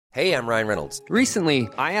Hey, I'm Ryan Reynolds. Recently,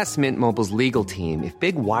 I asked Mint Mobile's legal team if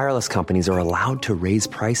big wireless companies are allowed to raise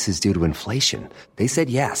prices due to inflation. They said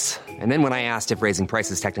yes. And then when I asked if raising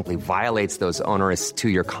prices technically violates those onerous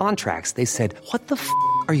two-year contracts, they said, "What the f***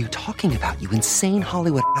 are you talking about, you insane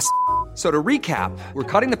Hollywood ass?" So to recap, we're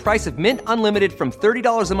cutting the price of Mint Unlimited from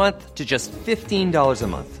 $30 a month to just $15 a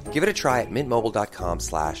month. Give it a try at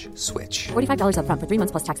mintmobile.com/switch. $45 up front for 3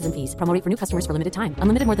 months plus taxes and fees. Promo rate for new customers for limited time.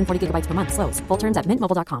 Unlimited more than 40 gigabytes per month. Slows full terms at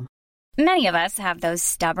mintmobile.com. Many of us have those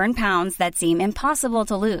stubborn pounds that seem impossible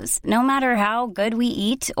to lose, no matter how good we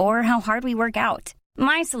eat or how hard we work out.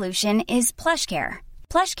 My solution is PlushCare.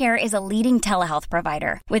 PlushCare is a leading telehealth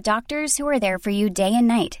provider with doctors who are there for you day and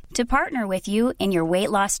night to partner with you in your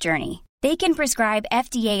weight loss journey. They can prescribe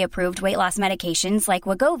FDA-approved weight loss medications like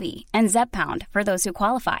Wegovy and Zepbound for those who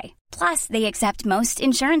qualify. Plus, they accept most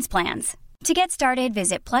insurance plans. To get started,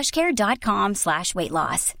 visit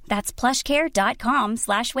plushcare.com/weightloss. That's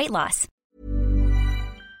plushcare.com/weightloss.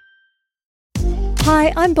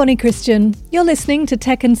 Hi, I'm Bonnie Christian. You're listening to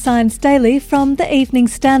Tech and Science Daily from the Evening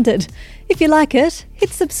Standard. If you like it,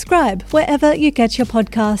 hit subscribe wherever you get your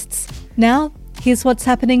podcasts. Now, here's what's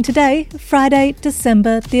happening today, Friday,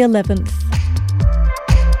 December the 11th.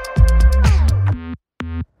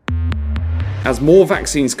 As more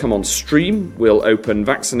vaccines come on stream, we'll open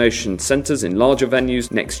vaccination centres in larger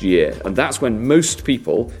venues next year, and that's when most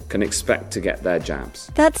people can expect to get their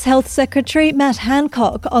jabs. That's Health Secretary Matt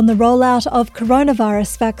Hancock on the rollout of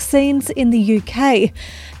coronavirus vaccines in the UK.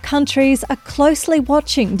 Countries are closely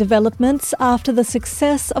watching developments after the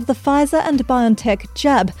success of the Pfizer and BioNTech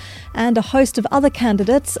jab, and a host of other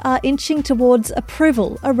candidates are inching towards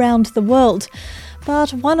approval around the world.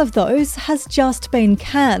 But one of those has just been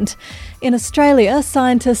canned. In Australia,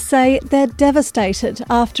 scientists say they're devastated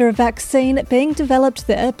after a vaccine being developed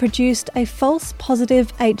there produced a false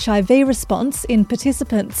positive HIV response in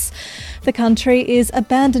participants. The country is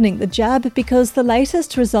abandoning the jab because the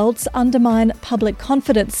latest results undermine public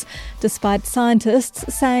confidence, despite scientists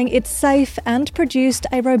saying it's safe and produced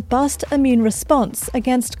a robust immune response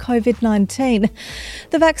against COVID-19.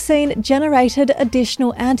 The vaccine generated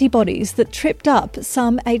additional antibodies that tripped up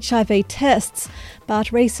some HIV tests,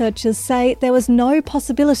 but researchers say there was no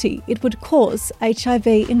possibility it would cause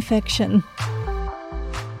HIV infection.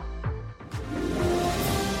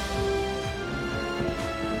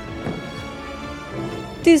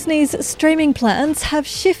 Disney's streaming plans have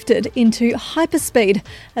shifted into hyperspeed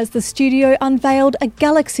as the studio unveiled a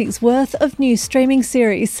galaxy's worth of new streaming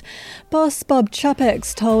series. Boss Bob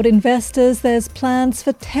Chapek told investors there's plans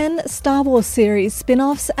for 10 Star Wars series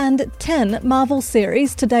spin-offs and 10 Marvel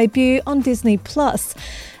series to debut on Disney+.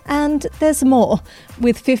 And there's more,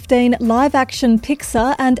 with 15 live-action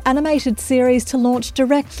Pixar and animated series to launch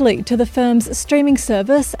directly to the firm's streaming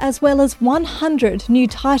service, as well as 100 new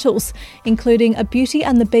titles, including a Beauty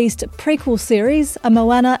and the Beast prequel series, a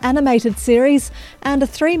Moana animated series, and a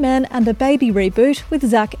Three Men and a Baby reboot with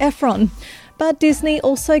Zac Efron. But Disney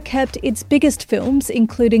also kept its biggest films,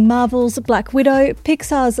 including Marvel's Black Widow,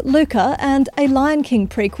 Pixar's Luca, and a Lion King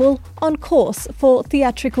prequel, on course for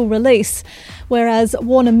theatrical release. Whereas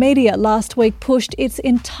Warner Media last week pushed its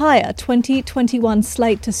entire 2021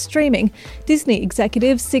 slate to streaming, Disney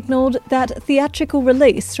executives signalled that theatrical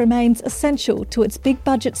release remains essential to its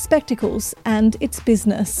big-budget spectacles and its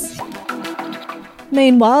business.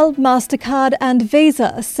 Meanwhile, MasterCard and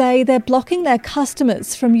Visa say they're blocking their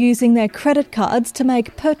customers from using their credit cards to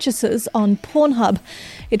make purchases on Pornhub.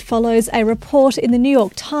 It follows a report in the New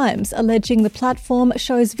York Times alleging the platform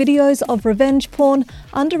shows videos of revenge porn,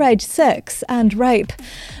 underage sex and rape.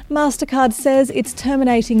 MasterCard says it's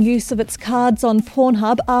terminating use of its cards on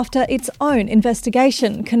Pornhub after its own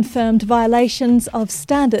investigation confirmed violations of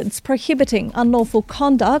standards prohibiting unlawful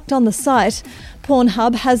conduct on the site.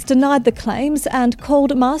 Pornhub has denied the claims and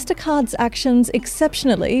called MasterCard's actions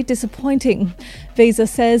exceptionally disappointing. Visa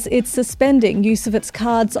says it's suspending use of its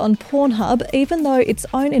cards on Pornhub even though its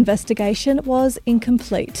own investigation was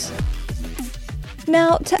incomplete.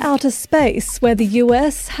 Now to outer space, where the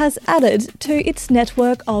US has added to its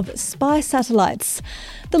network of spy satellites.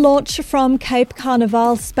 The launch from Cape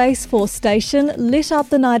Canaveral Space Force Station lit up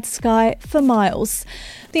the night sky for miles.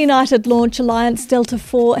 The United Launch Alliance Delta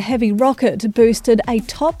IV Heavy rocket boosted a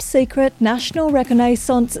top-secret National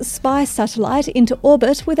Reconnaissance spy satellite into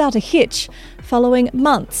orbit without a hitch, following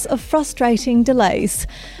months of frustrating delays.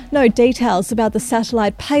 No details about the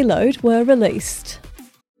satellite payload were released.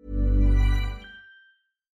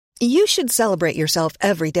 You should celebrate yourself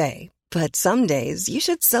every day, but some days you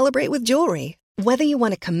should celebrate with jewelry. Whether you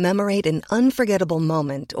want to commemorate an unforgettable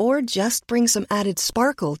moment or just bring some added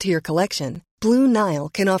sparkle to your collection, Blue Nile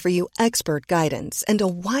can offer you expert guidance and a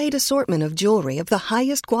wide assortment of jewelry of the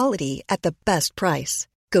highest quality at the best price.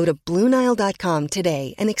 Go to BlueNile.com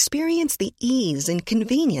today and experience the ease and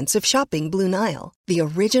convenience of shopping Blue Nile, the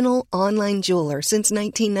original online jeweler since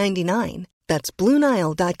 1999. That's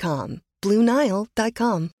BlueNile.com.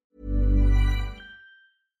 BlueNile.com.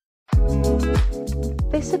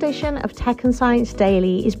 This edition of Tech and Science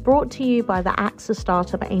Daily is brought to you by the AXA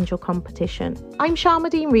Startup Angel Competition. I'm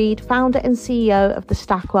Sharmadean Reid, founder and CEO of The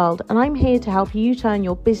Stack World, and I'm here to help you turn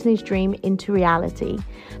your business dream into reality.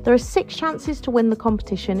 There are 6 chances to win the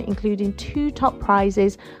competition, including 2 top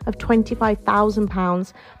prizes of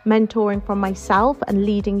 £25,000, mentoring from myself and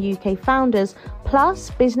leading UK founders,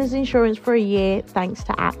 plus business insurance for a year thanks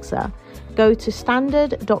to AXA. Go to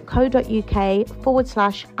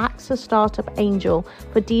standard.co.uk/AXA Startup Angel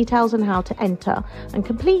for details on how to enter and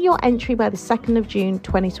complete your entry by the 2nd of June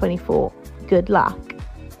 2024. Good luck.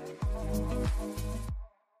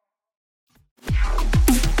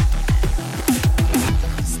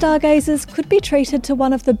 Stargazers could be treated to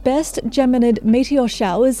one of the best Geminid meteor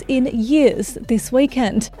showers in years this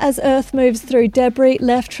weekend. As Earth moves through debris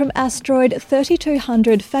left from asteroid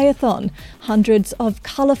 3200 Phaethon, hundreds of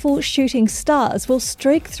colourful shooting stars will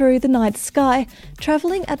streak through the night sky,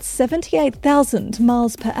 travelling at 78,000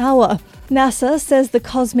 miles per hour. NASA says the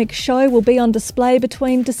cosmic show will be on display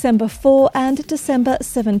between December 4 and December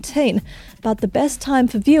 17, but the best time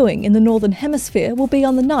for viewing in the Northern Hemisphere will be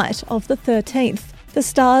on the night of the 13th. The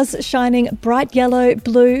stars shining bright yellow,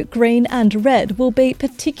 blue, green and red will be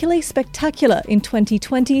particularly spectacular in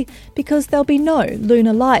 2020 because there'll be no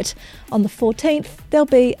lunar light. On the 14th, there'll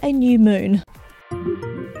be a new moon.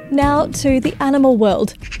 Now to the animal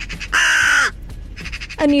world.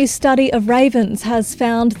 A new study of ravens has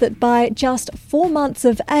found that by just 4 months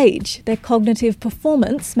of age, their cognitive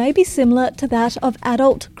performance may be similar to that of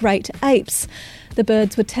adult great apes. The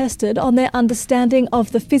birds were tested on their understanding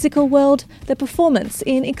of the physical world, their performance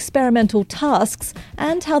in experimental tasks,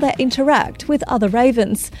 and how they interact with other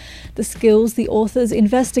ravens. The skills the authors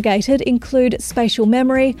investigated include spatial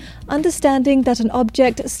memory, understanding that an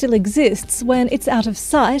object still exists when it's out of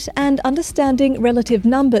sight, and understanding relative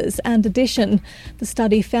numbers and addition. The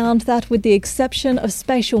study found that with the exception of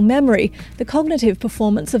spatial memory, the cognitive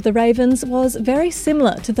performance of the ravens was very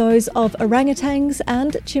similar to those of orangutans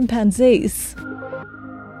and chimpanzees.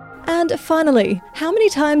 And finally, how many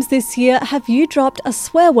times this year have you dropped a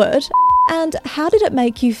swear word? And how did it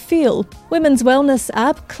make you feel? Women's wellness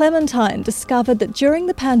app Clementine discovered that during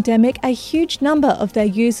the pandemic, a huge number of their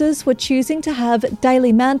users were choosing to have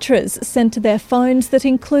daily mantras sent to their phones that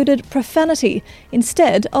included profanity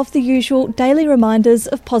instead of the usual daily reminders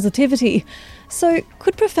of positivity. So,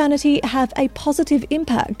 could profanity have a positive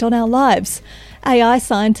impact on our lives? AI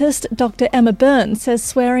scientist Dr. Emma Byrne says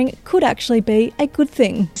swearing could actually be a good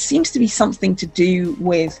thing. It seems to be something to do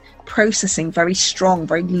with processing very strong,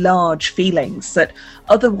 very large feelings that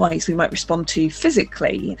otherwise we might respond to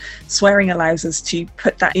physically. Swearing allows us to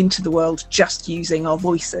put that into the world just using our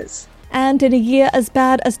voices. And in a year as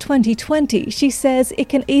bad as 2020, she says it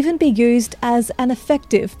can even be used as an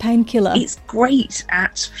effective painkiller. It's great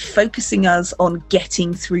at focusing us on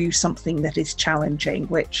getting through something that is challenging,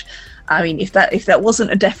 which, I mean, if that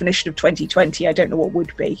wasn't a definition of 2020, I don't know what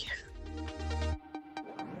would be.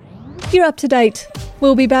 You're up to date.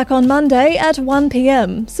 We'll be back on Monday at 1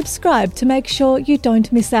 p.m. Subscribe to make sure you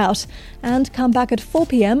don't miss out. And come back at 4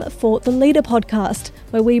 p.m. for the Leader podcast,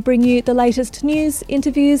 where we bring you the latest news,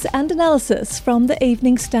 interviews and analysis from the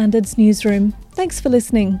Evening Standard's newsroom. Thanks for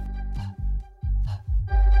listening.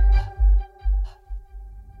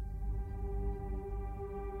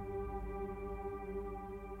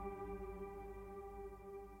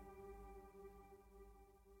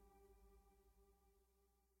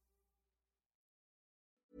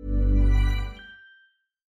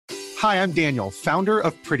 Hi, I'm Daniel, founder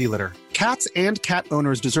of Pretty Litter. Cats and cat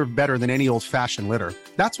owners deserve better than any old-fashioned litter.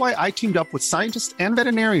 That's why I teamed up with scientists and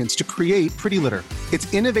veterinarians to create Pretty Litter.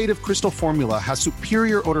 Its innovative crystal formula has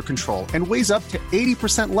superior odor control and weighs up to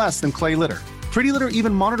 80% less than clay litter. Pretty Litter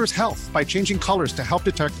even monitors health by changing colors to help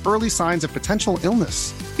detect early signs of potential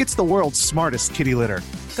illness. It's the world's smartest kitty litter.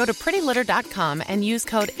 Go to prettylitter.com and use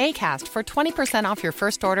code ACAST for 20% off your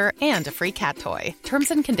first order and a free cat toy. Terms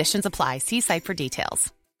and conditions apply. See site for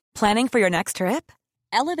details. Planning for your next trip?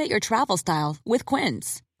 Elevate your travel style with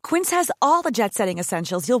Quince. Quince has all the jet-setting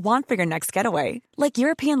essentials you'll want for your next getaway, like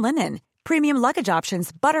European linen, premium luggage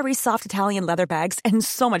options, buttery soft Italian leather bags, and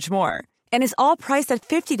so much more. And is all priced at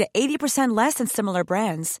 50 to 80% less than similar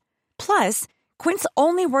brands. Plus, Quince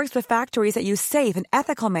only works with factories that use safe and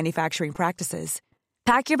ethical manufacturing practices.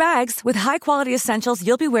 Pack your bags with high-quality essentials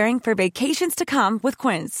you'll be wearing for vacations to come with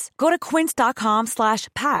Quince. Go to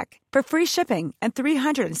quince.com/pack for free shipping and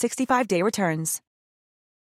 365-day returns.